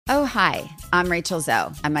Oh, hi, I'm Rachel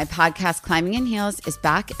Zoe, and my podcast, Climbing in Heels, is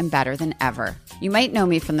back and better than ever. You might know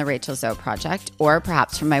me from the Rachel Zoe Project, or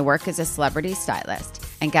perhaps from my work as a celebrity stylist.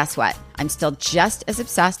 And guess what? I'm still just as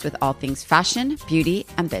obsessed with all things fashion, beauty,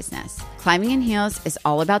 and business. Climbing in Heels is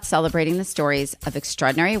all about celebrating the stories of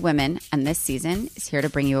extraordinary women, and this season is here to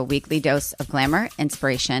bring you a weekly dose of glamour,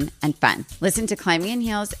 inspiration, and fun. Listen to Climbing in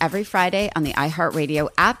Heels every Friday on the iHeartRadio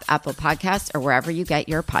app, Apple Podcasts, or wherever you get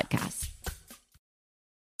your podcasts.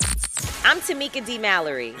 I'm Tamika D.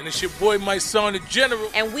 Mallory. And it's your boy, my son, the General.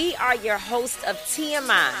 And we are your hosts of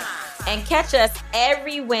TMI. And catch us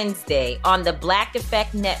every Wednesday on the Black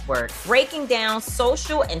Effect Network, breaking down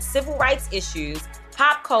social and civil rights issues,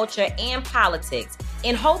 pop culture, and politics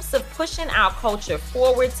in hopes of pushing our culture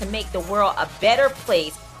forward to make the world a better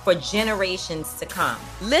place for generations to come.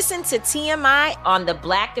 Listen to TMI on the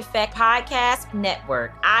Black Effect Podcast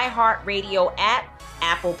Network, iHeartRadio app,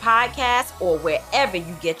 Apple Podcasts, or wherever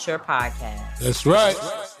you get your podcasts. That's right.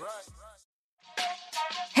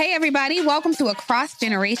 Hey, everybody. Welcome to Across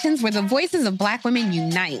Generations, where the voices of Black women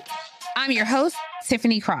unite. I'm your host,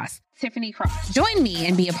 Tiffany Cross. Join me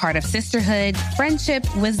and be a part of sisterhood, friendship,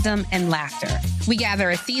 wisdom, and laughter. We gather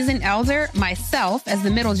a seasoned elder, myself as the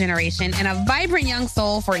middle generation, and a vibrant young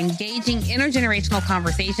soul for engaging intergenerational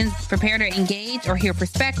conversations. Prepare to engage or hear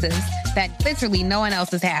perspectives that literally no one else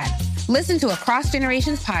has had. Listen to Across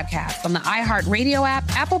Generations podcast on the iHeartRadio app,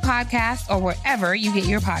 Apple Podcasts, or wherever you get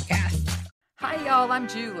your podcasts. Hi, y'all. I'm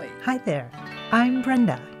Julie. Hi there. I'm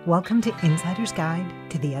Brenda. Welcome to Insider's Guide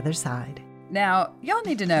to the Other Side. Now, y'all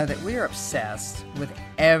need to know that we're obsessed with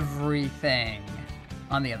everything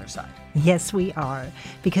on the other side. Yes, we are.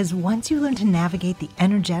 Because once you learn to navigate the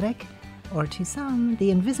energetic, or to some,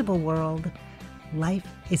 the invisible world, life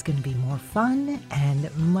is going to be more fun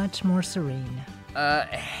and much more serene.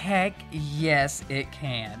 Heck yes, it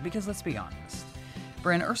can. Because let's be honest,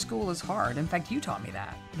 Bryn, Earth School is hard. In fact, you taught me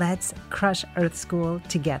that. Let's crush Earth School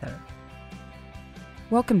together.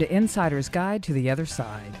 Welcome to Insider's Guide to the Other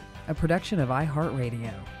Side, a production of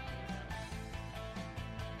iHeartRadio.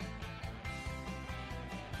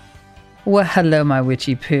 Well, hello, my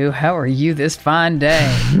witchy poo. How are you this fine day?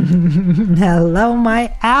 Hello,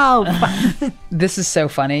 my Alf. This is so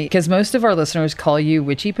funny because most of our listeners call you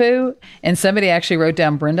witchy poo, and somebody actually wrote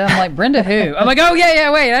down Brenda. I'm like, Brenda who? I'm like, oh,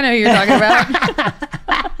 yeah, wait, I know who you're talking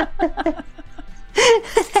about.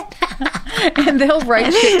 And they'll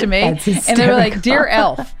write shit to me, and they're like, "Dear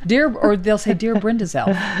Elf, or they'll say, "Dear Brenda's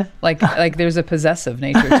Elf," like there's a possessive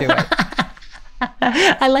nature to it.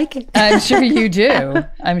 I like it. I'm sure you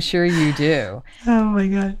do. Oh my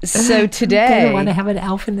God! So today, they want to have an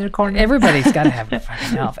elf in their corner. Everybody's got to have a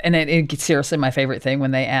fucking elf, and it's seriously my favorite thing when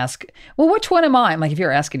they ask, "Well, which one am I?" I'm like, if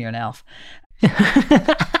you're asking, you're an elf.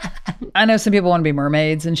 I know some people want to be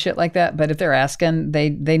mermaids and shit like that, but if they're asking, they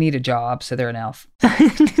need a job, so they're an elf.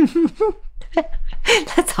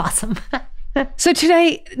 That's awesome. So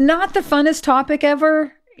today, not the funnest topic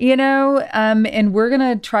ever, and we're going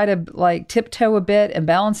to try to tiptoe a bit and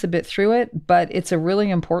balance a bit through it, but it's a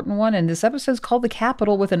really important one. And this episode is called The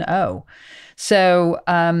Capital with an O. So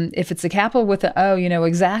if it's the capital with an O, you know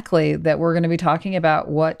exactly that we're going to be talking about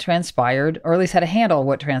what transpired, or at least how to handle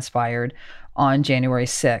what transpired on January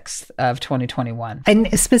 6th of 2021.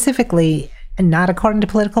 And specifically, not according to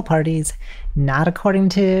political parties, not according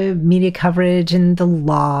to media coverage and the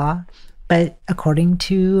law, but according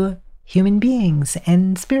to human beings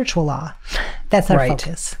and spiritual law. That's our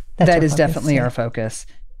focus. That is definitely our focus.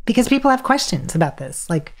 Because people have questions about this.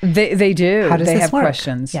 Like they do. How does they this have work?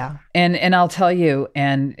 questions. Yeah. And I'll tell you,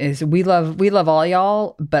 and is we love all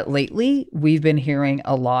y'all, but lately we've been hearing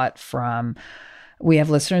a lot from. We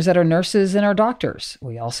have listeners that are nurses and are doctors.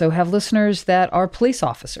 We also have listeners that are police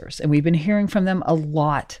officers, and we've been hearing from them a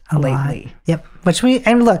lot lately. Yep.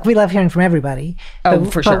 We love hearing from everybody.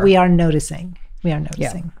 For sure. But we are noticing. Yeah.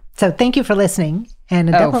 So thank you for listening.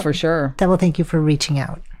 And for sure. Double thank you for reaching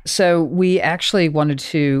out. So we actually wanted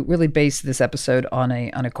to really base this episode on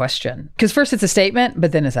a question. Because first it's a statement,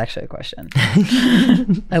 but then it's actually a question.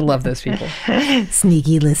 I love those people.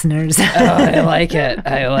 Sneaky listeners. I like it.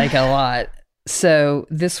 I like it a lot. So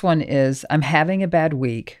this one is, I'm having a bad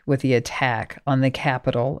week with the attack on the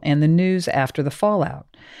Capitol and the news after the fallout.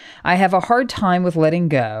 I have a hard time with letting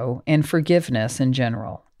go and forgiveness in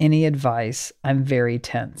general. Any advice? I'm very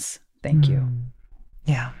tense. Thank you.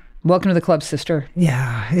 Yeah. Welcome to the club, sister.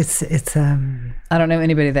 Yeah. It's I don't know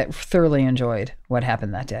anybody that thoroughly enjoyed what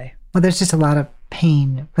happened that day. Well, there's just a lot of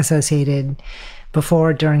pain associated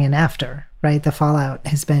before, during, and after, right? The fallout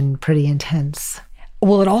has been pretty intense.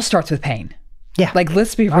 Well, it all starts with pain. Yeah. Like,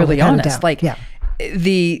 let's be really honest. Like,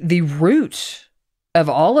 the root of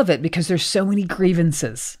all of it, because there's so many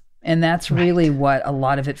grievances And that's really what a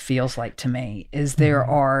lot of it feels like to me, is there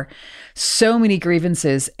are so many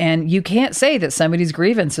grievances, and you can't say that somebody's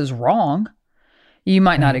grievance is wrong. You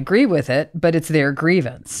might not agree with it, but it's their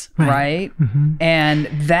grievance, right? And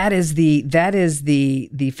that is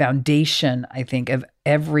the foundation, I think, of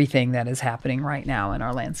everything that is happening right now in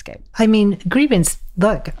our landscape. I mean, grievance,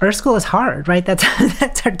 look, our school is hard, right? That's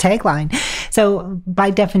our tagline. So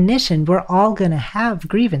by definition, we're all going to have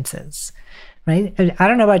grievances. Right? I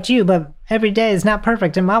don't know about you, but every day is not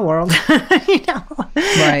perfect in my world,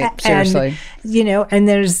 Right. Seriously. And, and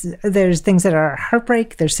there's things that are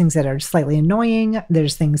heartbreak. There's things that are slightly annoying.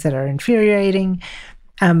 There's things that are infuriating.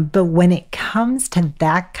 But when it comes to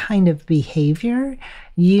that kind of behavior,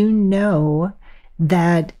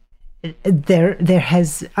 that there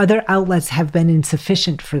has other outlets have been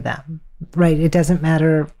insufficient for them, right? It doesn't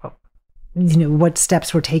matter what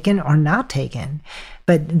steps were taken or not taken,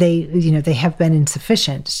 but they have been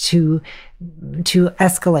insufficient to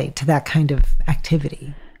escalate to that kind of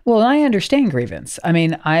activity. Well, I understand grievance. I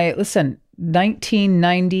mean,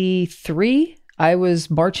 1993, I was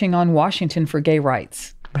marching on Washington for gay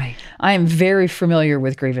rights. Right. I am very familiar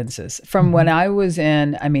with grievances from when I was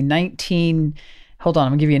in, hold on,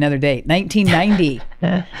 I'm gonna give you another date. 1990,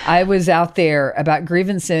 I was out there about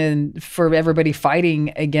grievance for everybody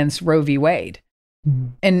fighting against Roe v. Wade.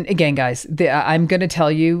 And again, guys, I'm going to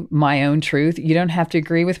tell you my own truth. You don't have to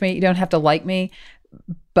agree with me. You don't have to like me.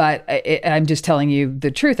 But I'm just telling you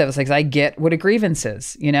the truth. I was like, I get what a grievance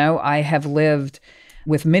is. I have lived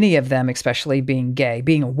with many of them, especially being gay,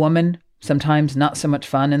 being a woman, sometimes not so much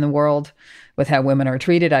fun in the world with how women are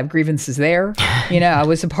treated. I have grievances there. I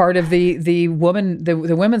was a part of the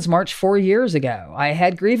Women's March 4 years ago. I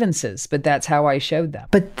had grievances, but that's how I showed them.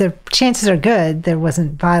 But the chances are good there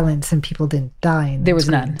wasn't violence and people didn't die. There was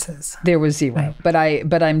none. Grievances. There was zero. Right.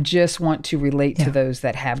 But I'm just want to relate to those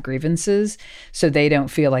that have grievances, so they don't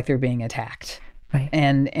feel like they're being attacked. Right.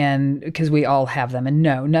 And because we all have them. And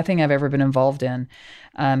no, nothing I've ever been involved in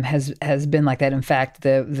has been like that. In fact,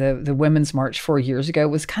 the Women's March 4 years ago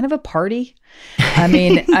was kind of a party. I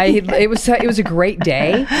mean, it was a great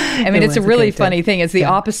day. I mean, it's a really funny thing. It's the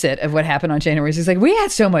opposite of what happened on January 6th. It's like, we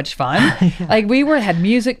had so much fun. Like had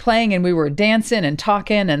music playing and we were dancing and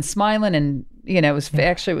talking and smiling, and it was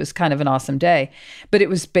actually, it was kind of an awesome day, but it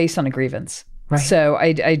was based on a grievance. Right. So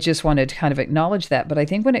I just wanted to kind of acknowledge that. But I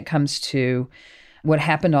think when it comes to what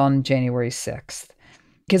happened on January 6th,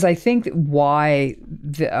 because I think why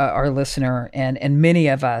our listener and many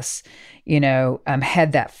of us,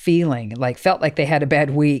 had that feeling, felt like they had a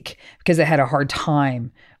bad week because they had a hard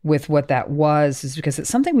time with what that was, is because it's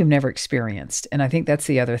something we've never experienced. And I think that's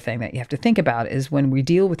the other thing that you have to think about, is when we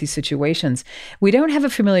deal with these situations, we don't have a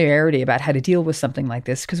familiarity about how to deal with something like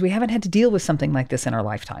this because we haven't had to deal with something like this in our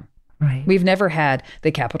lifetime. Right. We've never had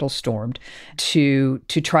the Capitol stormed to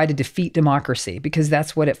try to defeat democracy, because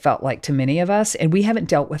that's what it felt like to many of us. And we haven't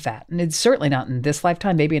dealt with that. And it's certainly not in this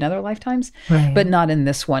lifetime, maybe in other lifetimes, but not in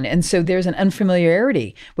this one. And so there's an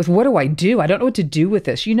unfamiliarity with, what do I do? I don't know what to do with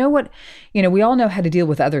this. We all know how to deal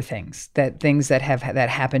with other things that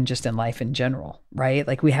happen just in life in general, right?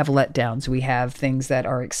 Like we have letdowns, we have things that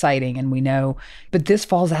are exciting, and we know, but this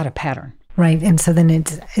falls out of pattern. Right. And so then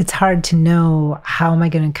it's hard to know, how am I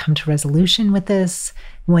going to come to resolution with this?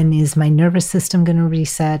 When is my nervous system going to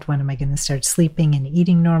reset? When am I going to start sleeping and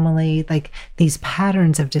eating normally? Like these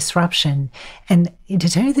patterns of disruption. And to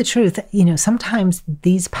tell you the truth, sometimes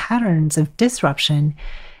these patterns of disruption,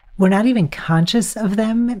 we're not even conscious of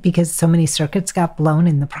them because so many circuits got blown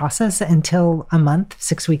in the process until a month,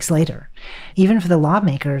 6 weeks later. Even for the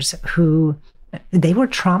lawmakers who, they were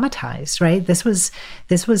traumatized, right? This was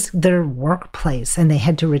their workplace, and they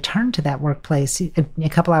had to return to that workplace a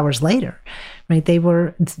couple hours later, right? They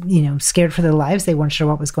were, scared for their lives. They weren't sure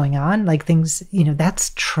what was going on. Like things,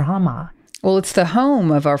 that's trauma. Well, it's the home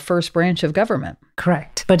of our first branch of government.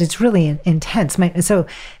 Correct. But it's really intense. So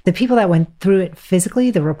the people that went through it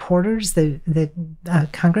physically, the reporters, the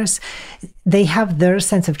Congress, they have their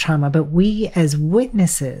sense of trauma. But we as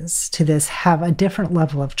witnesses to this have a different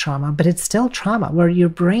level of trauma, but it's still trauma where your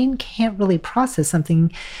brain can't really process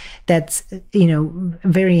something that's,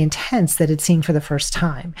 very intense that it's seeing for the first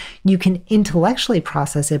time. You can intellectually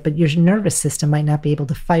process it, but your nervous system might not be able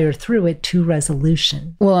to fire through it to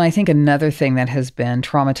resolution. Well, I think another thing that has been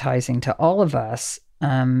traumatizing to all of us,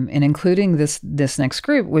 and including this next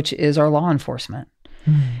group, which is our law enforcement.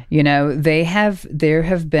 They've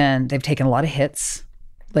taken a lot of hits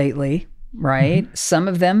lately, right? Mm-hmm. Some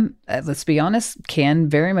of them, let's be honest, can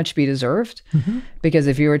very much be deserved, because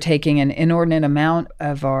if you are taking an inordinate amount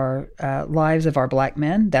of our lives of our Black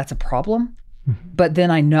men, that's a problem. But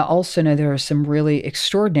then I also know there are some really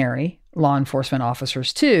extraordinary law enforcement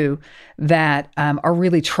officers too that are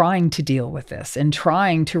really trying to deal with this and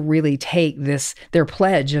trying to really take this. Their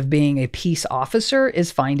pledge of being a peace officer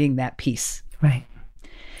is finding that peace. Right.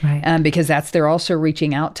 Because they're also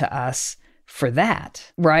reaching out to us for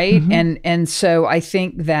that, right? And so I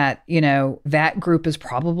think that, that group is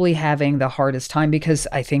probably having the hardest time because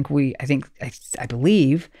I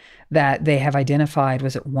believe that they have identified,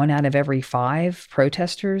 was it 1 out of every 5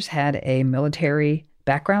 protesters had a military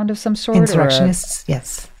background of some sort? Insurrectionists,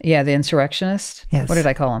 yes. Yeah, the insurrectionists. Yes. What did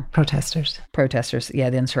I call them? Protesters. Yeah,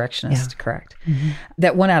 the insurrectionists, correct.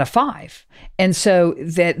 That 1 out of 5. And so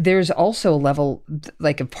that there's also a level,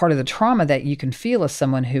 like a part of the trauma that you can feel as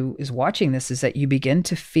someone who is watching this is that you begin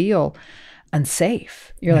to feel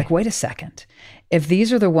unsafe. You're like, wait a second. If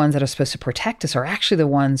these are the ones that are supposed to protect us are actually the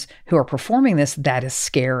ones who are performing this, that is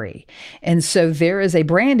scary. And so there is a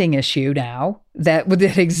branding issue now that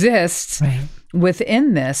exists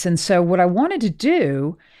within this. And so what I wanted to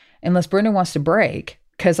do, unless Brenda wants to break,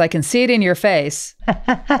 because I can see it in your face,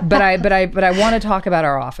 but I want to talk about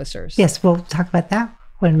our officers. Yes, we'll talk about that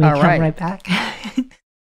when we come right back.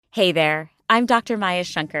 Hey there, I'm Dr. Maya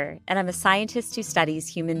Shankar, and I'm a scientist who studies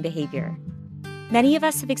human behavior. Many of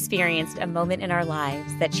us have experienced a moment in our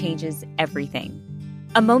lives that changes everything.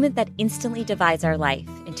 A moment that instantly divides our life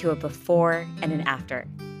into a before and an after.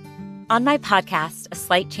 On my podcast, A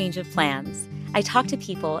Slight Change of Plans, I talk to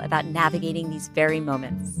people about navigating these very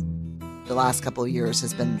moments. The last couple of years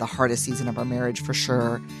has been the hardest season of our marriage for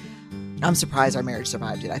sure. I'm surprised our marriage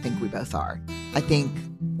survived it. I think we both are. I think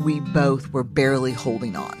we both were barely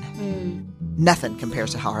holding on. Nothing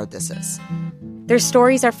compares to how hard this is. Their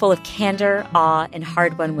stories are full of candor, awe, and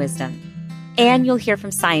hard-won wisdom. And you'll hear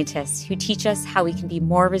from scientists who teach us how we can be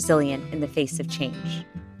more resilient in the face of change.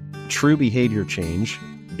 True behavior change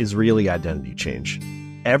is really identity change.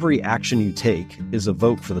 Every action you take is a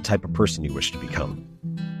vote for the type of person you wish to become.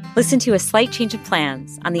 Listen to A Slight Change of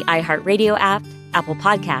Plans on the iHeartRadio app, Apple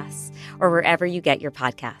Podcasts, or wherever you get your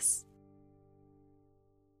podcasts.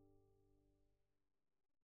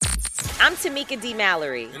 I'm Tamika D.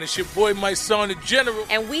 Mallory. And it's your boy, my son, the General.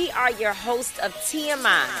 And we are your hosts of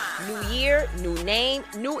TMI. New year, new name,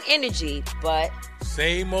 new energy, but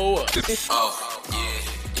same old us.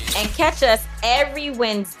 And catch us every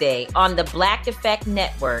Wednesday on the Black Effect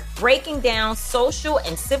Network, breaking down social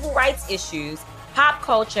and civil rights issues, pop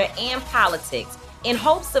culture, and politics in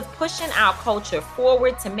hopes of pushing our culture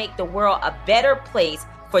forward to make the world a better place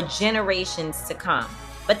for generations to come.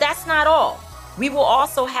 But that's not all. We will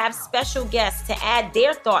also have special guests to add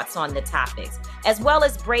their thoughts on the topics, as well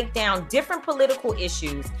as break down different political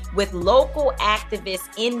issues with local activists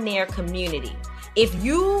in their community. If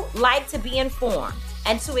you like to be informed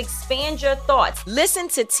and to expand your thoughts, listen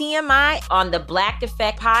to TMI on the Black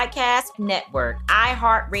Effect Podcast Network,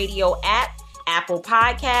 iHeartRadio app, Apple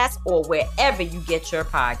Podcasts, or wherever you get your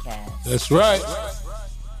podcasts. That's right.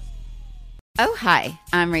 Oh, hi,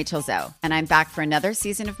 I'm Rachel Zoe, and I'm back for another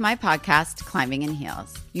season of my podcast, Climbing in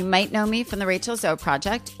Heels. You might know me from the Rachel Zoe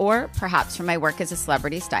Project, or perhaps from my work as a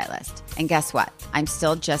celebrity stylist. And guess what? I'm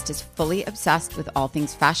still just as fully obsessed with all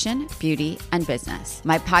things fashion, beauty, and business.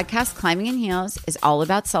 My podcast, Climbing in Heels, is all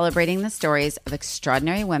about celebrating the stories of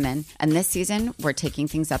extraordinary women, and this season, we're taking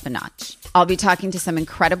things up a notch. I'll be talking to some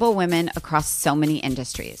incredible women across so many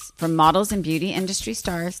industries, from models and beauty industry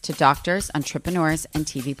stars to doctors, entrepreneurs, and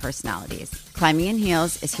TV personalities. Climbing in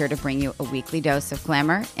Heels is here to bring you a weekly dose of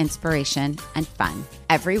glamour, inspiration, and fun.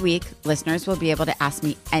 Every week, listeners will be able to ask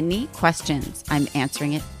me any questions. I'm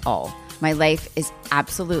answering it all. My life is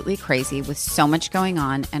absolutely crazy with so much going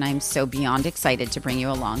on, and I'm so beyond excited to bring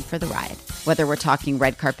you along for the ride. Whether we're talking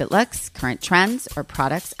red carpet looks, current trends, or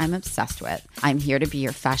products I'm obsessed with, I'm here to be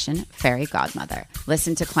your fashion fairy godmother.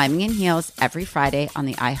 Listen to Climbing in Heels every Friday on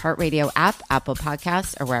the iHeartRadio app, Apple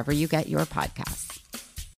Podcasts, or wherever you get your podcasts.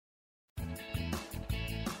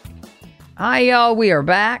 Hi, y'all. We are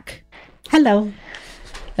back. Hello.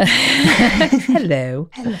 Hello.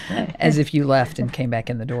 As if you left and came back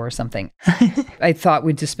in the door or something. I thought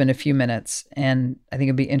we'd just spend a few minutes, and I think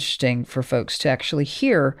it'd be interesting for folks to actually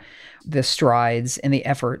hear the strides and the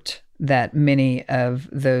effort that many of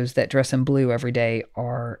those that dress in blue every day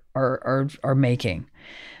are making.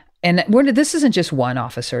 And this isn't just one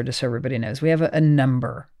officer, just so everybody knows. We have a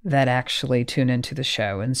number that actually tune into the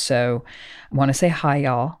show. And so I want to say hi,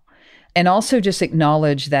 y'all. And also just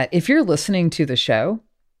acknowledge that if you're listening to the show,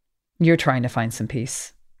 you're trying to find some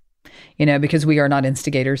peace, because we are not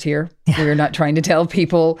instigators here. Yeah. We're not trying to tell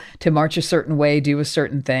people to march a certain way, do a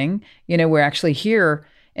certain thing. We're actually here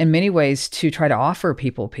in many ways to try to offer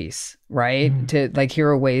people peace, right? To like, here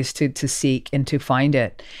are ways to seek and to find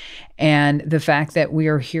it. And the fact that we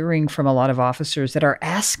are hearing from a lot of officers that are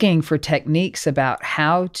asking for techniques about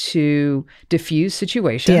how to diffuse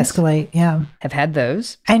situations. De-escalate, yeah. Have had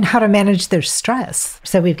those. And how to manage their stress.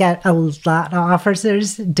 So we've got a lot of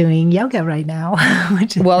officers doing yoga right now.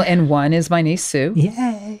 Well, and one is my niece, Sue.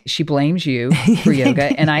 Yay. She blames you for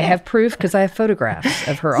yoga. And I have proof because I have photographs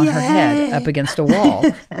of her on her head up against a wall.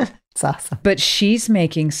 It's awesome. But she's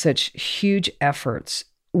making such huge efforts,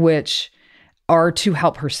 which are to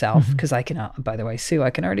help herself, because I can, by the way, Sue, I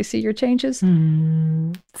can already see your changes.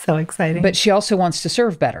 So exciting. But she also wants to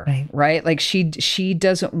serve better, right? Like she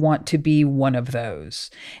doesn't want to be one of those.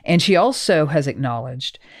 And she also has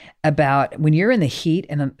acknowledged about when you're in the heat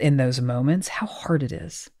and in those moments, how hard it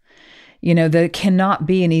is. You know, that cannot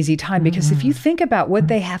be an easy time, because if you think about what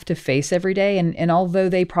they have to face every day, and although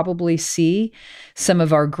they probably see some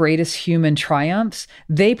of our greatest human triumphs,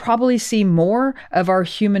 they probably see more of our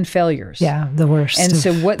human failures. Yeah, the worst. And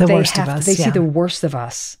so what they have, they see yeah. the worst of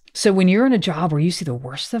us. So when you're in a job where you see the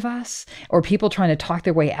worst of us, or people trying to talk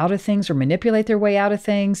their way out of things or manipulate their way out of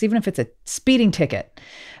things, even if it's a speeding ticket,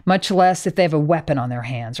 much less if they have a weapon on their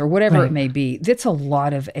hands or whatever it may be, that's a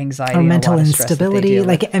lot of anxiety or mental and instability.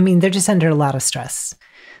 Like, I mean, they're just under a lot of stress.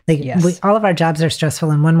 Like all of our jobs are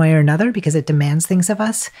stressful in one way or another because it demands things of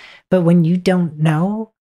us. But when you don't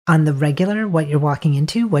know on the regular what you're walking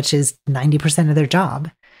into, which is 90% of their job,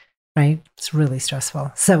 right? It's really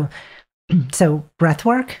stressful. So breath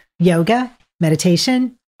work, yoga,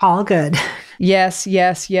 meditation, all good. Yes,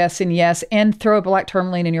 and yes. And throw a black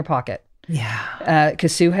tourmaline in your pocket. Yeah.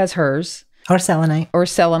 Because Sue has hers. Or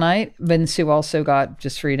selenite. But Sue also got,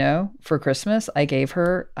 just for you know, for Christmas, I gave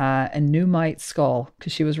her a Numite skull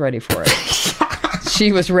because she was ready for it.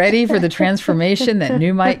 She was ready for the transformation that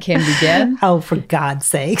Numite can begin. Oh, for God's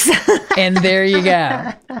sakes. And there you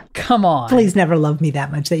go. Come on. Please never love me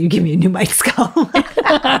that much that you give me a Numite skull.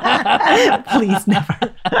 Please never.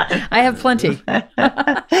 I have plenty.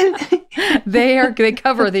 They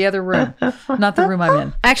cover the other room, not the room I'm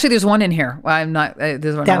in. Actually, there's one in here. I'm not. There's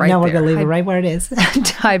one right there. No, we're gonna leave it right where it is.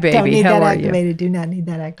 Hi, baby. Don't need How that are activated. you? Do not need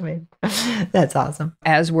that activated. That's awesome.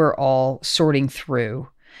 As we're all sorting through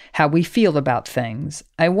how we feel about things,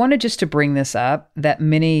 I wanted just to bring this up, that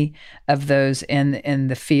many of those in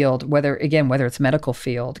the field, whether it's medical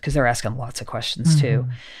field, because they're asking lots of questions too,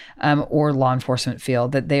 or law enforcement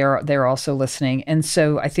field, that they're also listening. And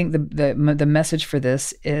so I think the message for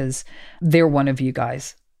this is they're one of you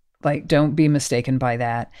guys. Like, don't be mistaken by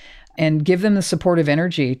that, and give them the supportive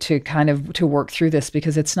energy to work through this,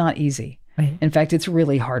 because it's not easy. Right. In fact, it's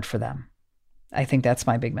really hard for them. I think that's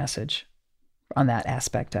my big message on that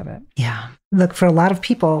aspect of it. Yeah. Look, for a lot of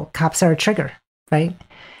people, cops are a trigger, right?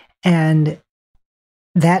 And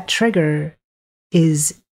that trigger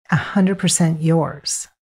is 100% yours.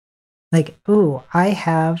 Like, ooh, I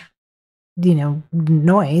have,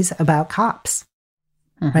 noise about cops,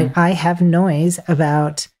 right? I have noise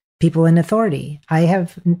about people in authority. I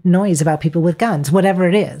have noise about people with guns, whatever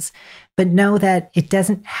it is. But know that it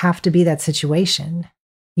doesn't have to be that situation.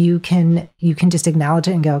 You can just acknowledge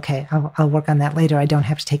it and go, okay, I'll work on that later. I don't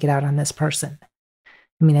have to take it out on this person.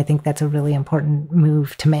 I mean, I think that's a really important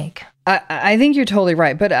move to make. I think you're totally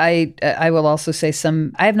right. But I will also say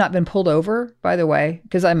I have not been pulled over, by the way,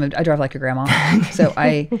 because I drive like a grandma. But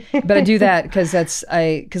I do that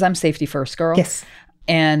because I'm safety first girl. Yes.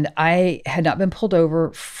 And I had not been pulled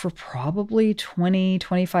over for probably 20,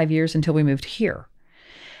 25 years until we moved here.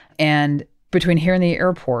 And between here and the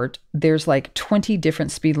airport, there's like 20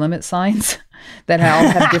 different speed limit signs that all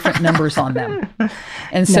have different numbers on them.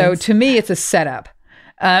 And so to me, it's a setup,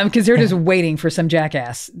 because they're just waiting for some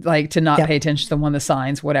jackass to not pay attention to one of the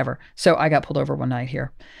signs, whatever. So I got pulled over one night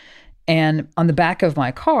here. And on the back of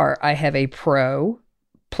my car, I have a pro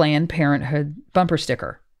Planned Parenthood bumper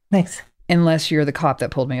sticker. Nice. Unless you're the cop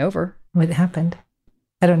that pulled me over. What happened?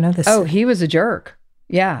 I don't know this. Oh, he was a jerk.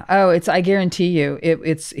 Yeah. Oh, I guarantee you,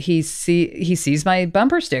 he sees my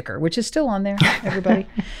bumper sticker, which is still on there, everybody,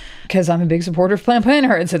 because I'm a big supporter of Planned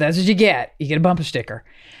Parenthood, and so that's what you get. You get a bumper sticker.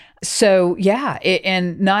 So yeah,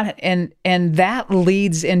 and that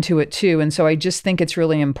leads into it too. And so I just think it's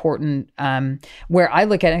really important, where I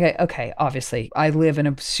look at it, okay, obviously I live in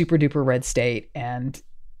a super duper red state, and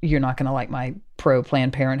you're not going to like my pro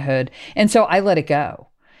Planned Parenthood, and so I let it go.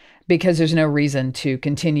 Because there's no reason to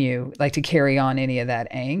continue, to carry on any of that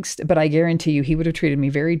angst. But I guarantee you, he would have treated me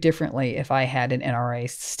very differently if I had an NRA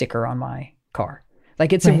sticker on my car.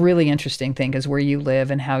 Like it's a really interesting thing because where you live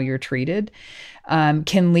and how you're treated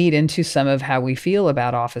can lead into some of how we feel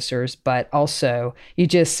about officers. But also you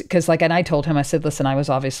just, because like, and I told him, I said, listen, I was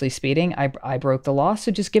obviously speeding. I broke the law.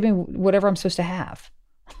 So just give me whatever I'm supposed to have.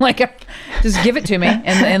 Like, just give it to me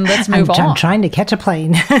and let's move on. I'm trying to catch a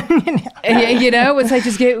plane. It's like,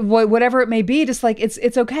 just get whatever it may be. Just like,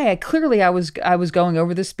 it's okay. I was going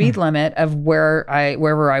over the speed limit of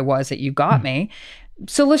wherever I was that you got me.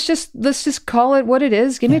 So let's just call it what it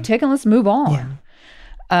is. Give me a ticket and let's move on.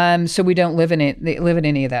 Yeah. So we don't live in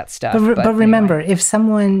any of that stuff. But remember, if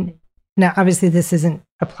someone, now obviously this isn't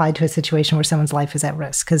applied to a situation where someone's life is at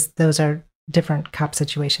risk, because those are different cop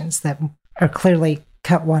situations that are clearly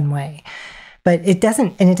cut one way. But it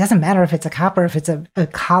doesn't matter if it's a cop or if it's a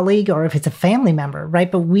colleague or if it's a family member,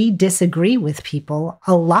 right? But we disagree with people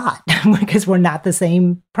a lot because we're not the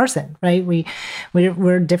same person, right?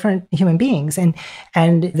 We're different human beings.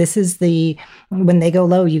 And this is when they go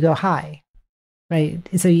low, you go high, right?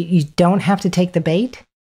 So you don't have to take the bait.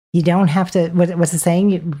 You don't have to, what's the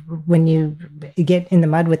saying? When you get in the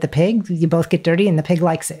mud with the pig, you both get dirty and the pig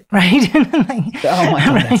likes it, right? Oh my God,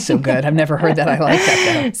 right? That's so good. I've never heard that. I like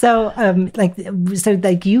that though. So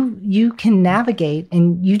you can navigate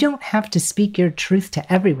and you don't have to speak your truth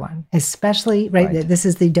to everyone, especially, right? This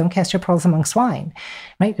is the don't cast your pearls among swine,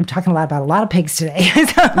 right? I'm talking about a lot of pigs today.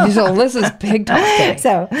 So this is pig talk day.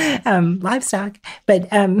 So livestock,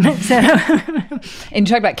 but and you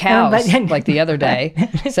talk about cows like the other day.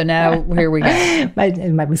 So now here we go.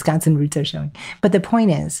 My Wisconsin roots are showing. But the point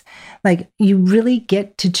is, like, you really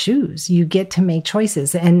get to choose. You get to make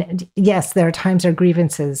choices. And yes, there are times our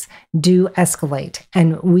grievances do escalate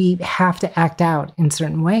and we have to act out in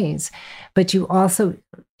certain ways. But you also,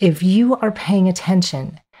 if you are paying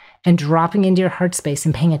attention and dropping into your heart space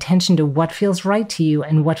and paying attention to what feels right to you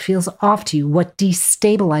and what feels off to you, what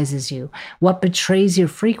destabilizes you, what betrays your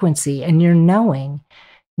frequency and your knowing,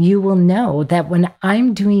 you will know that when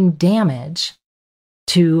I'm doing damage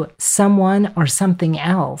to someone or something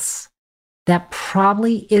else, that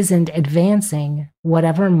probably isn't advancing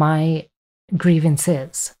whatever my grievance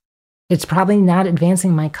is. It's probably not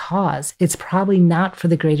advancing my cause. It's probably not for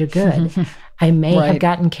the greater good. I may have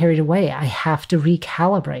gotten carried away. I have to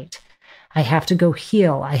recalibrate. I have to go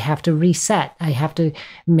heal. I have to reset. I have to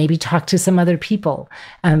maybe talk to some other people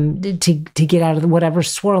to get out of whatever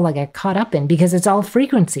swirl I get caught up in, because it's all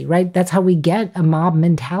frequency, right? That's how we get a mob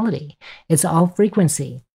mentality. It's all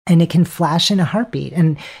frequency. And it can flash in a heartbeat.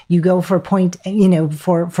 And you go for point,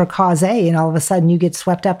 for cause A, and all of a sudden you get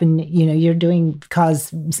swept up and, you're doing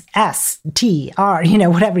cause S, T, R,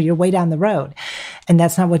 whatever, you're way down the road. And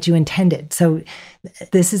that's not what you intended. So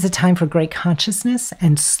this is a time for great consciousness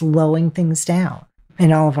and slowing things down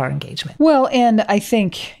in all of our engagement. Well, and I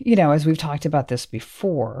think, as we've talked about this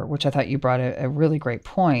before, which I thought you brought a really great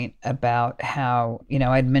point about how,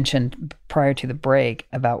 I'd mentioned prior to the break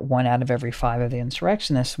about 1 out of every 5 of the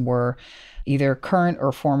insurrectionists were either current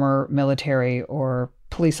or former military or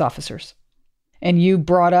police officers. And you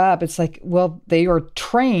brought up, it's like, well, they are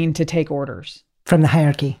trained to take orders. From the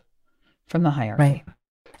hierarchy. Right.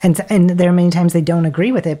 And there are many times they don't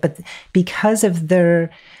agree with it, but because of their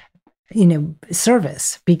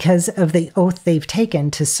service, because of the oath they've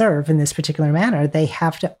taken to serve in this particular manner, they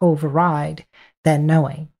have to override that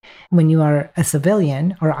knowing. When you are a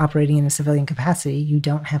civilian or operating in a civilian capacity, you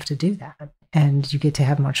don't have to do that. And you get to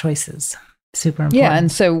have more choices. Super important. Yeah.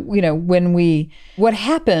 And so, what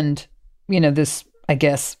happened, this, I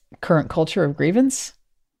guess, current culture of grievance,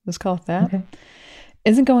 let's call it that,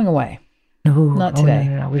 isn't going away. No, not today.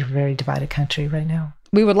 No. We're a very divided country right now.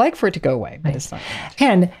 We would like for it to go away, but it's not.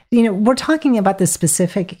 And, we're talking about the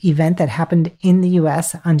specific event that happened in the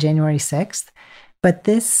U.S. on January 6th, but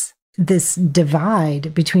this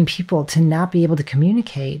divide between people to not be able to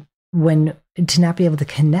communicate, to not be able to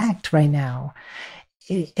connect right now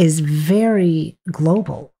is very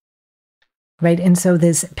global, right? And so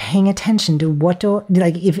this paying attention to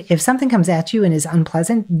if something comes at you and is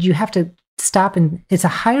unpleasant, you have to stop, and it's a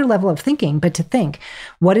higher level of thinking, but to think,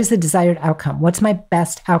 what is the desired outcome? What's my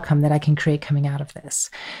best outcome that I can create coming out of this?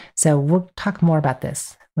 So we'll talk more about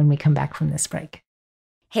this when we come back from this break.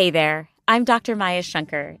 Hey there, I'm Dr. Maya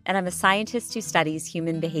Shankar, and I'm a scientist who studies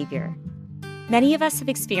human behavior. Many of us have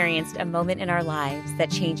experienced a moment in our lives that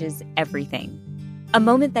changes everything. A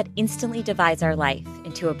moment that instantly divides our life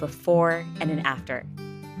into a before and an after.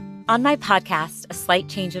 On my podcast, A Slight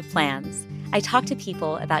Change of Plans, I talk to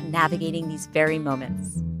people about navigating these very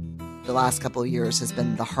moments. The last couple of years has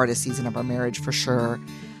been the hardest season of our marriage for sure.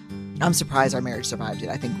 I'm surprised our marriage survived it.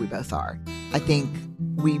 I think we both are. I think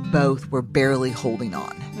we both were barely holding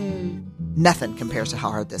on. Nothing compares to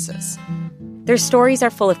how hard this is. Their stories are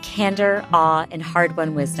full of candor, awe, and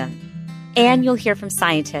hard-won wisdom. And you'll hear from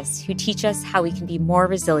scientists who teach us how we can be more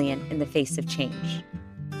resilient in the face of change.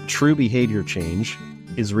 True behavior change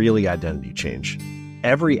is really identity change.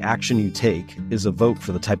 Every action you take is a vote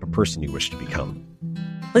for the type of person you wish to become.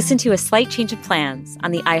 Listen to A Slight Change of Plans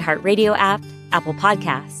on the iHeartRadio app, Apple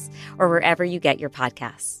Podcasts, or wherever you get your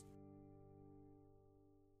podcasts.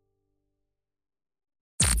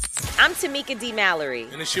 I'm Tamika D. Mallory.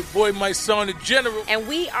 And it's your boy, my son, the General. And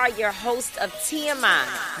we are your hosts of TMI.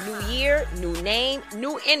 New year, new name,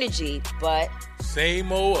 new energy, but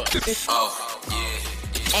same old us. Oh,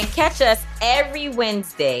 yeah. And catch us every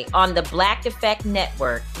Wednesday on the Black Effect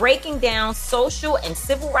Network, breaking down social and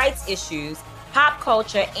civil rights issues, pop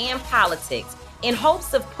culture, and politics in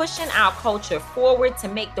hopes of pushing our culture forward to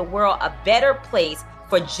make the world a better place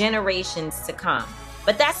for generations to come.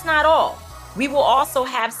 But that's not all. We will also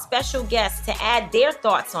have special guests to add their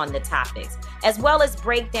thoughts on the topics, as well as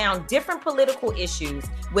break down different political issues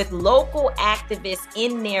with local activists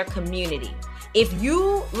in their community. If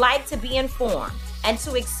you like to be informed and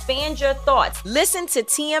to expand your thoughts, listen to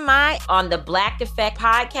TMI on the Black Effect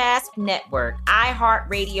Podcast Network,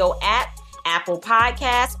 iHeartRadio app, Apple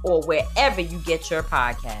Podcasts, or wherever you get your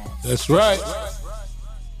podcasts. That's right.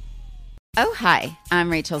 Oh, hi, I'm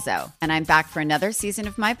Rachel Zoe, and I'm back for another season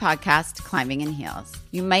of my podcast, Climbing in Heels.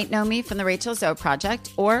 You might know me from the Rachel Zoe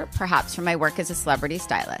Project, or perhaps from my work as a celebrity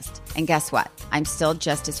stylist. And guess what? I'm still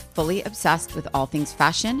just as fully obsessed with all things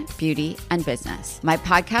fashion, beauty, and business. My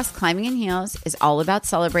podcast, Climbing in Heels, is all about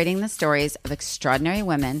celebrating the stories of extraordinary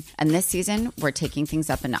women, and this season, we're taking things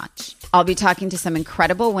up a notch. I'll be talking to some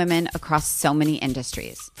incredible women across so many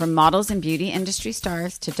industries, from models and beauty industry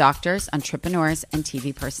stars to doctors, entrepreneurs, and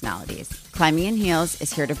TV personalities. Climbing in Heels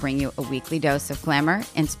is here to bring you a weekly dose of glamour,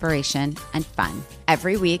 inspiration, and fun.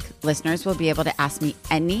 Every week, listeners will be able to ask me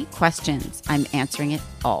any questions. I'm answering it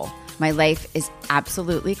all. My life is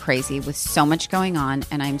absolutely crazy with so much going on,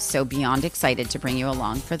 and I'm so beyond excited to bring you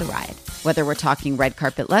along for the ride. Whether we're talking red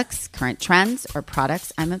carpet looks, current trends, or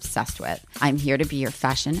products I'm obsessed with, I'm here to be your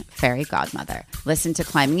fashion fairy godmother. Listen to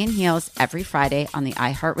Climbing in Heels every Friday on the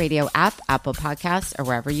iHeartRadio app, Apple Podcasts, or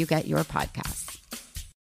wherever you get your podcasts.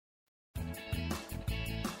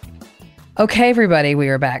 Okay, everybody, we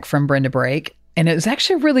are back from Brenda Break, and it was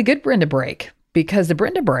actually a really good Brenda Break, because the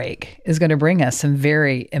Brenda Break is going to bring us some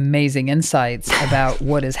very amazing insights about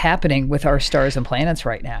what is happening with our stars and planets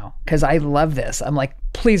right now. Because I love this. I'm like,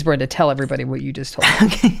 please, Brenda, tell everybody what you just told me.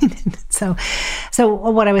 Okay. So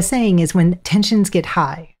what I was saying is when tensions get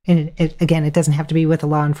high, and it doesn't have to be with a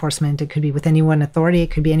law enforcement. It could be with anyone in authority.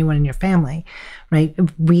 It could be anyone in your family, right?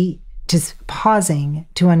 We just pausing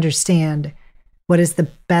to understand what is the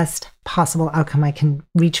best possible outcome I can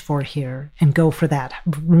reach for here and go for that.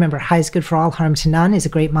 Remember, high is good for all, harm to none is a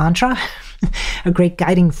great mantra, a great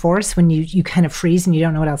guiding force when you kind of freeze and you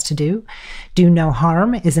don't know what else to do. Do no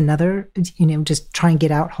harm is another, just try and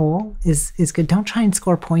get out whole is good. Don't try and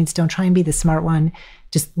score points. Don't try and be the smart one.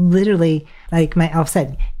 Just literally, like my elf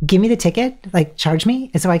said, give me the ticket, like charge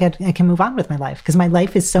me, so I can move on with my life, because my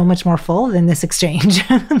life is so much more full than this exchange.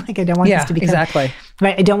 Like I don't want this to become exactly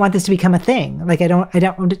right. I don't want this to become a thing. Like I don't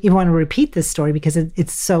even want to repeat this story because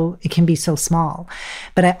it can be so small.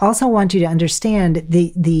 But I also want you to understand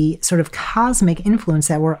the sort of cosmic influence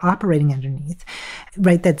that we're operating underneath,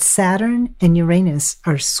 right? That Saturn and Uranus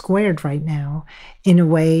are squared right now in a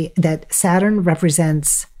way that Saturn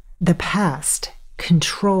represents the past,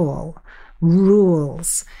 control,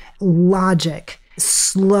 rules, logic,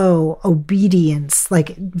 slow obedience,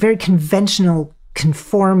 like very conventional,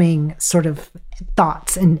 conforming sort of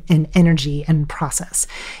thoughts and energy and process.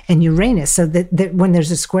 And Uranus, so that when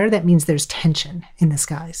there's a square, that means there's tension in the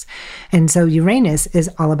skies. And so Uranus is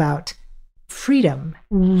all about freedom,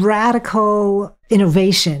 radical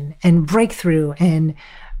innovation and breakthrough, and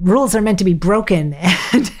rules are meant to be broken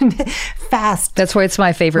and fast. That's why it's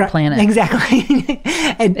my favorite planet. Exactly.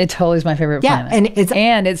 And it totally is my favorite planet.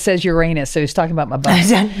 And it says Uranus, so he's talking about my butt.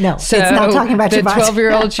 No, so it's not talking about your butt. The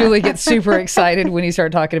 12-year-old Julie gets super excited when you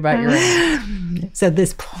start talking about Uranus. So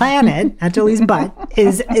this planet, not Julie's butt,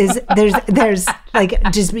 is there's like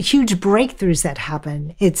just huge breakthroughs that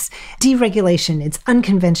happen. It's deregulation. It's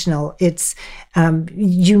unconventional. It's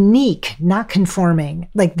unique, not conforming.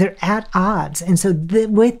 Like they're at odds. And so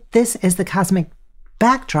with this as the cosmic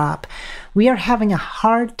backdrop, we are having a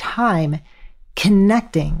hard time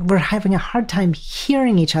connecting. We're having a hard time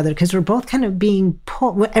hearing each other because we're both kind of being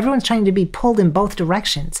pulled. Everyone's trying to be pulled in both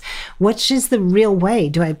directions. Which is the real way?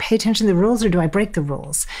 Do I pay attention to the rules or do I break the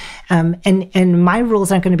rules? And my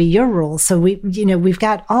rules aren't going to be your rules. So we've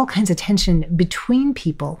got all kinds of tension between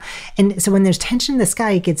people. And so when there's tension in the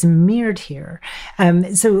sky, it gets mirrored here.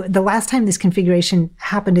 So the last time this configuration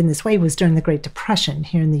happened in this way was during the Great Depression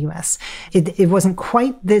here in the US. It wasn't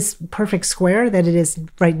quite this perfect square that it is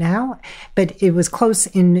right now, but it was close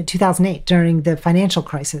in 2008 during the financial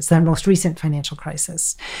crisis, the most recent financial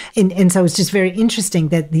crisis. And so it's just very interesting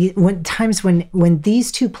that when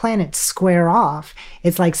these two planets square off,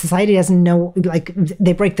 it's like society doesn't know, like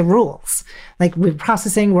they break the rules. Like we're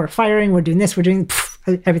processing, we're firing, we're doing this, we're doing,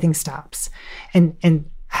 everything stops. And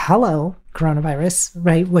hello, coronavirus,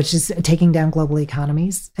 right, which is taking down global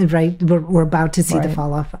economies, and right, we're about to see the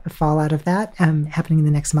fallout of that happening in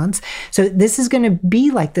the next months. So this is going to be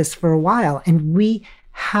like this for a while, and we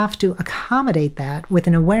have to accommodate that with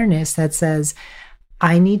an awareness that says,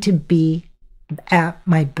 I need to be at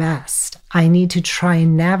my best. I need to try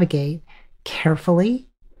and navigate carefully,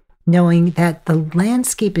 knowing that the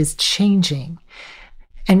landscape is changing.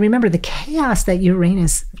 And remember, the chaos that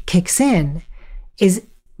Uranus kicks in is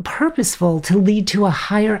purposeful to lead to a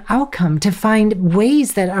higher outcome, to find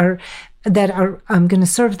ways that are going to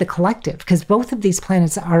serve the collective, because both of these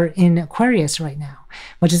planets are in Aquarius right now,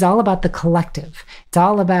 which is all about the collective. It's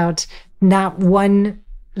all about not one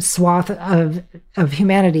swath of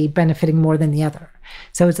humanity benefiting more than the other.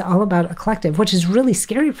 So it's all about a collective, which is really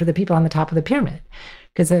scary for the people on the top of the pyramid,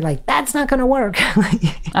 because they're like, that's not going to work.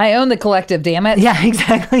 I own the collective, damn it. Yeah,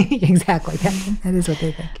 exactly. That is what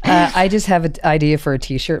they think. I just have an idea for a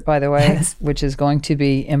t-shirt, by the way, which is going to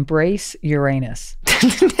be Embrace Uranus.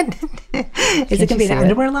 Is it going to be the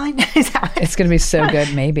underwear line? It's going to be so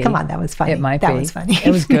good, maybe. Come on, that was funny. It might be. That was funny.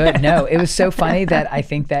 It was good. No, it was so funny that I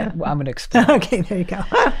think that I'm going to explain. Okay, there you go.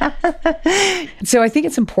 So I think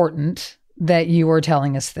it's important that you are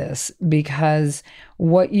telling us this, because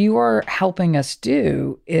what you are helping us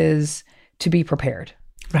do is to be prepared,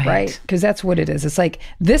 right? Because that's what it is. It's like,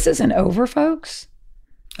 this isn't over, folks.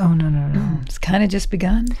 Oh, no. It's kind of just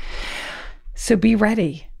begun. So be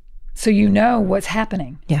ready. So you know what's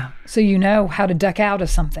happening. Yeah. So you know how to duck out of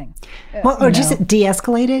something. Well, or just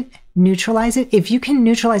de-escalate it, neutralize it. If you can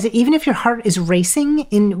neutralize it, even if your heart is racing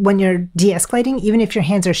when you're de-escalating, even if your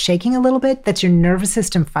hands are shaking a little bit, that's your nervous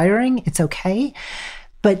system firing, it's okay.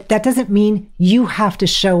 But that doesn't mean you have to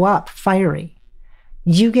show up fiery.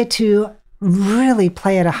 You get to really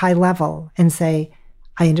play at a high level and say,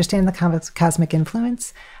 I understand the cosmic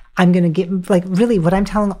influence. I'm going to get, like, really what I'm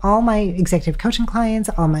telling all my executive coaching clients,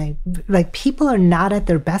 all my, like, people are not at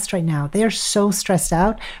their best right now. They are so stressed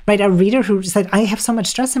out, right? A reader who said, I have so much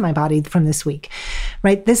stress in my body from this week,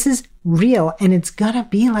 right? This is real, and it's going to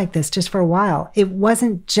be like this just for a while. It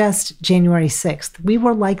wasn't just January 6th. We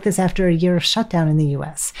were like this after a year of shutdown in the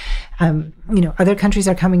US. Other countries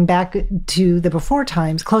are coming back to the before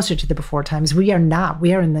times, closer to the before times. We are not.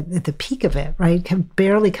 We are at the peak of it, right?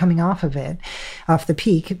 Barely coming off the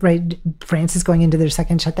peak, right? France is going into their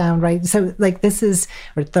second shutdown, right? So like this is,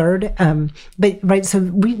 or third, but right. So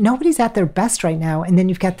nobody's at their best right now. And then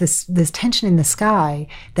you've got this tension in the sky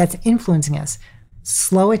that's influencing us.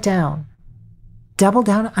 Slow it down. Double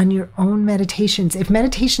down on your own meditations. If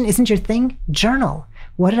meditation isn't your thing, journal.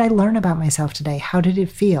 What did I learn about myself today? How did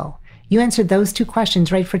it feel? You answer those two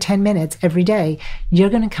questions, right, for 10 minutes every day.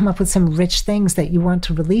 You're going to come up with some rich things that you want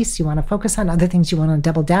to release, you want to focus on, other things you want to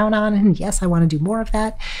double down on. And yes, I want to do more of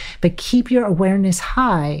that. But keep your awareness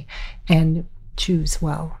high and choose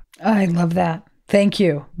well. I love that. Thank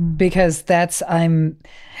you. Because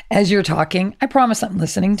as you're talking, I promise I'm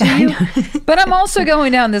listening to you, but I'm also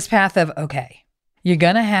going down this path of, okay, you're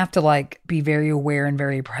going to have to be very aware and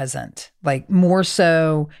very present, more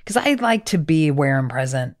so, because I like to be aware and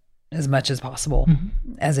present as much as possible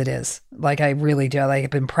as it is. I really do. I've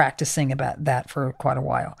been practicing about that for quite a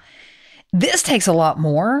while. This takes a lot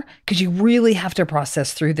more because you really have to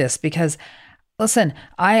process through this because listen,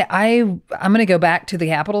 I'm going to go back to the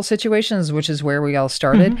Capitol situations, which is where we all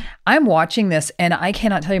started. I'm watching this and I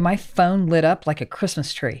cannot tell you, my phone lit up like a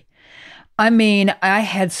Christmas tree. I mean, I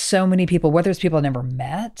had so many people, whether it's people I never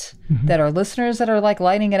met that are listeners that are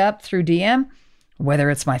lighting it up through DM, whether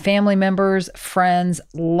it's my family members, friends,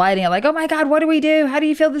 lighting it oh my God, what do we do? How do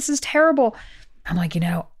you feel? This is terrible. I'm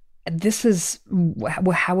this is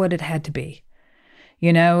how it had to be.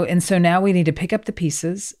 And so now we need to pick up the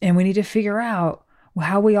pieces and we need to figure out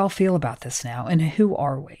how we all feel about this now and who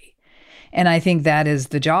are we? And I think that is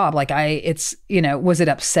the job. Was it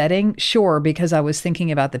upsetting? Sure, because I was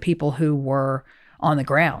thinking about the people who were on the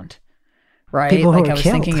ground, right? People who like were I was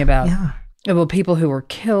killed. thinking about Yeah. well, people who were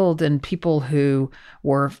killed and people who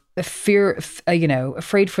were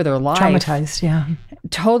afraid for their life. Traumatized, yeah.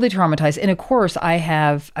 Totally traumatized. And of course, I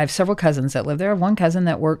have several cousins that live there. I have one cousin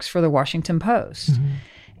that works for the Washington Post. Mm-hmm.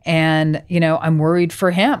 And, I'm worried for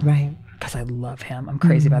him. Right. Because I love him. I'm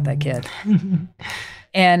crazy about that kid.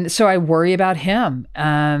 And so I worry about him.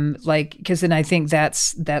 Because then I think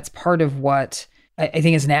that's part of what I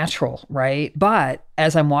think is natural, right? But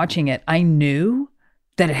as I'm watching it, I knew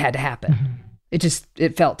that it had to happen.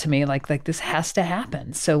 It felt to me like this has to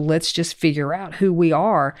happen. So let's just figure out who we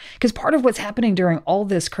are. Because part of what's happening during all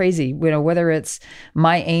this crazy, whether it's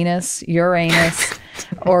my anus, your anus,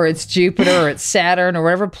 or it's Jupiter, or it's Saturn, or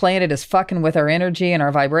whatever planet is fucking with our energy and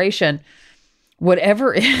our vibration,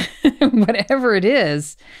 whatever it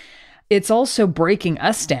is, it's also breaking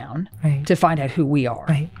us down to find out who we are.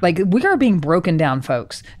 Right. Like we are being broken down,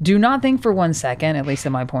 folks. Do not think for one second, at least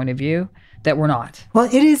in my point of view, that we're not. Well,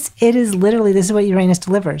 it is literally, this is what Uranus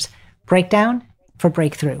delivers. Breakdown for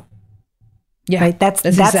breakthrough. Yeah. Right? That's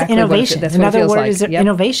exactly innovation. That's Another word like. is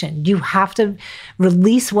innovation. You have to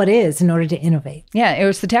release what is in order to innovate. Yeah, it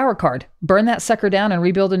was the Tower card. Burn that sucker down and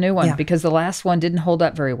rebuild a new one, Yeah. because the last one didn't hold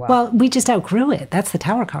up very well. Well, we just outgrew it. That's the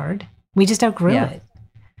Tower card. We just outgrew it.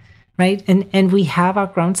 Right? And we have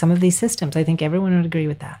outgrown some of these systems. I think everyone would agree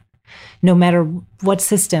with that. No matter what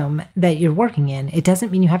system that you're working in, it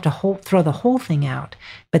doesn't mean you have to throw the whole thing out,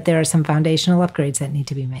 but there are some foundational upgrades that need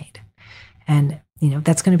to be made. And,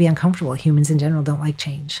 that's going to be uncomfortable. Humans in general don't like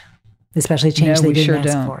change, especially change they didn't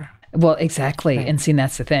ask for. Well, exactly. Right. And see,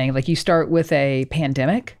 that's the thing. Like you start with a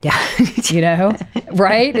pandemic, Yeah.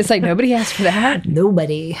 right? It's like nobody asked for that.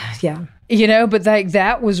 Nobody. Yeah. But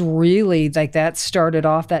that was really that started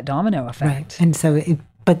off that domino effect. Right. And so,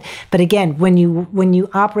 but again, when you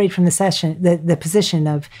operate from the position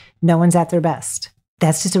of no one's at their best,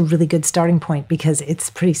 that's just a really good starting point because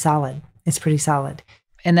it's pretty solid. It's pretty solid.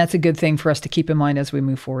 And that's a good thing for us to keep in mind as we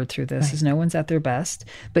move forward through this. Right. Is no one's at their best,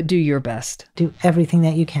 but do your best. Do everything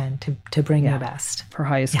that you can to bring your best. For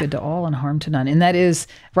highest good to all and harm to none. And that is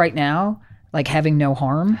right now, like having no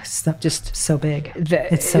harm. Just so big.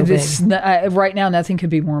 It's so big. Right now, nothing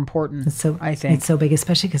could be more important. I think it's so big,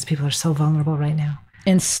 especially because people are so vulnerable right now.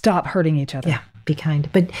 And stop hurting each other. Yeah, be kind.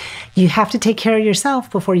 But you have to take care of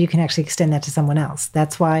yourself before you can actually extend that to someone else.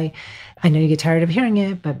 That's why I know you get tired of hearing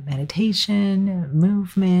it, but meditation,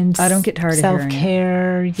 movement, I don't get tired of hearing it.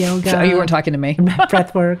 Self-care, yoga. So you weren't talking to me.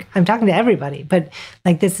 Breath work. I'm talking to everybody. But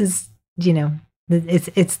like this is,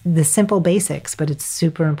 it's the simple basics, but it's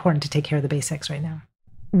super important to take care of the basics right now.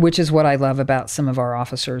 Which is what I love about some of our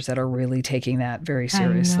officers that are really taking that very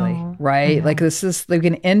seriously, right? Like they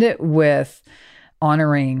can end it with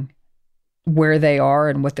honoring where they are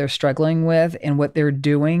and what they're struggling with and what they're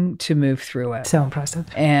doing to move through it. So impressive.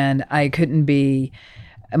 And I couldn't be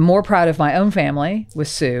more proud of my own family with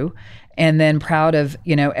Sue, and then proud of,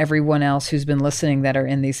 everyone else who's been listening that are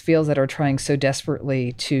in these fields that are trying so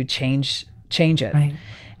desperately to change it. Right.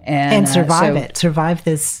 And survive it. Survive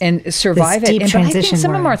this. And survive this it. Deep And transition. I think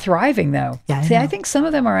some of them are thriving, though. Yeah, I think some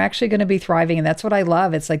of them are actually going to be thriving. And that's what I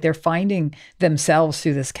love. It's like they're finding themselves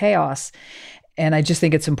through this chaos. And I just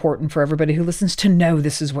think it's important for everybody who listens to know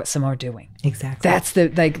this is what some are doing. Exactly. That's the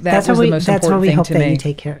most important thing to me. That's what we hope that you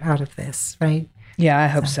take care out of this, right? Yeah, I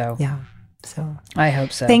hope so. Yeah. So I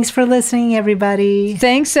hope so. Thanks for listening, everybody.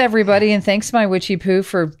 Thanks, everybody. And thanks, my witchy poo,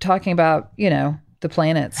 for talking about, the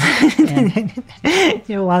planets.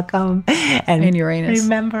 You're welcome. And Uranus.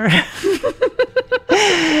 Remember,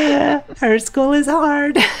 her school is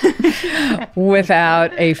hard.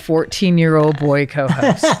 Without a 14-year-old boy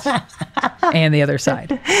co-host. And the other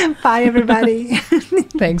side. Bye, everybody.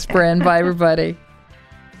 Thanks, Bren. Bye, everybody.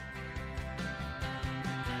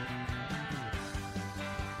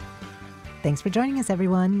 Thanks for joining us,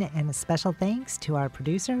 everyone. And a special thanks to our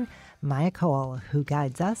producer, Maya Cole, who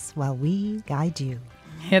guides us while we guide you.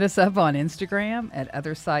 Hit us up on Instagram at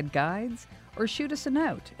OthersideGuides or shoot us a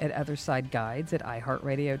note at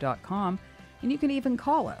OthersideGuides@iHeartRadio.com. And you can even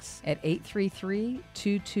call us at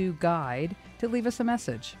 833-22-GUIDE to leave us a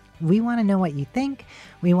message. We want to know what you think,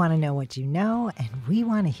 we want to know what you know, and we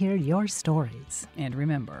want to hear your stories. And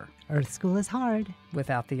remember, Earth School is hard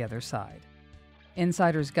without the other side.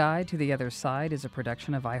 Insider's Guide to the Other Side is a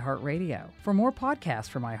production of iHeartRadio. For more podcasts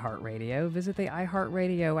from iHeartRadio, visit the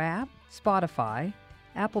iHeartRadio app, Spotify,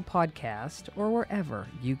 Apple Podcast, or wherever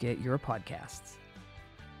you get your podcasts.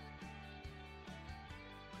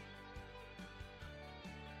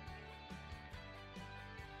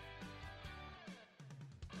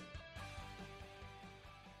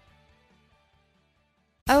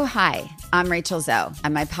 Oh, hi, I'm Rachel Zoe,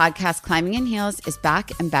 and my podcast, Climbing in Heels, is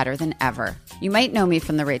back and better than ever. You might know me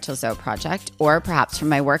from the Rachel Zoe Project, or perhaps from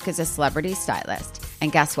my work as a celebrity stylist.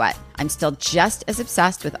 And guess what? I'm still just as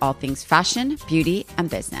obsessed with all things fashion, beauty, and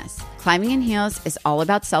business. Climbing in Heels is all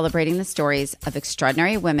about celebrating the stories of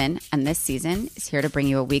extraordinary women, and this season is here to bring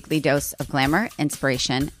you a weekly dose of glamour,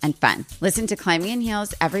 inspiration, and fun. Listen to Climbing in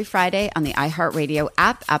Heels every Friday on the iHeartRadio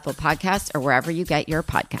app, Apple Podcasts, or wherever you get your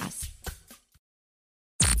podcasts.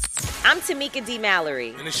 I'm Tamika D. Mallory.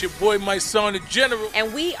 And it's your boy, my son, the General.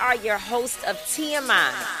 And we are your hosts of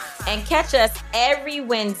TMI. And catch us every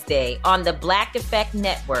Wednesday on the Black Effect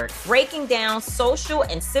Network, breaking down social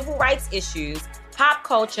and civil rights issues, pop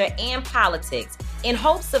culture, and politics in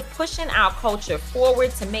hopes of pushing our culture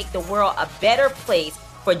forward to make the world a better place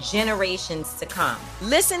for generations to come.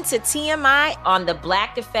 Listen to TMI on the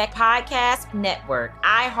Black Effect Podcast Network,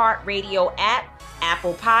 iHeartRadio app,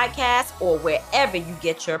 Apple Podcasts, or wherever you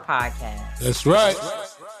get your podcasts. That's right.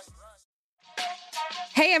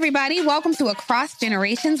 Hey, everybody. Welcome to Across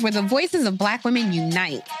Generations, where the voices of Black women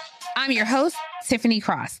unite. I'm your host, Tiffany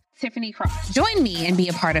Cross. Join me and be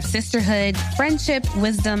a part of sisterhood, friendship,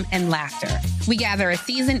 wisdom, and laughter. We gather a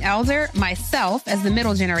seasoned elder, myself as the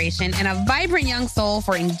middle generation, and a vibrant young soul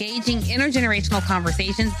for engaging intergenerational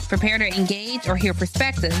conversations. Prepare to engage or hear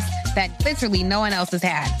perspectives that literally no one else has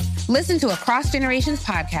had. Listen to Across Generations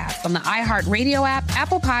podcast on the iHeartRadio app,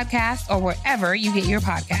 Apple Podcasts, or wherever you get your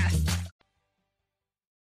podcasts.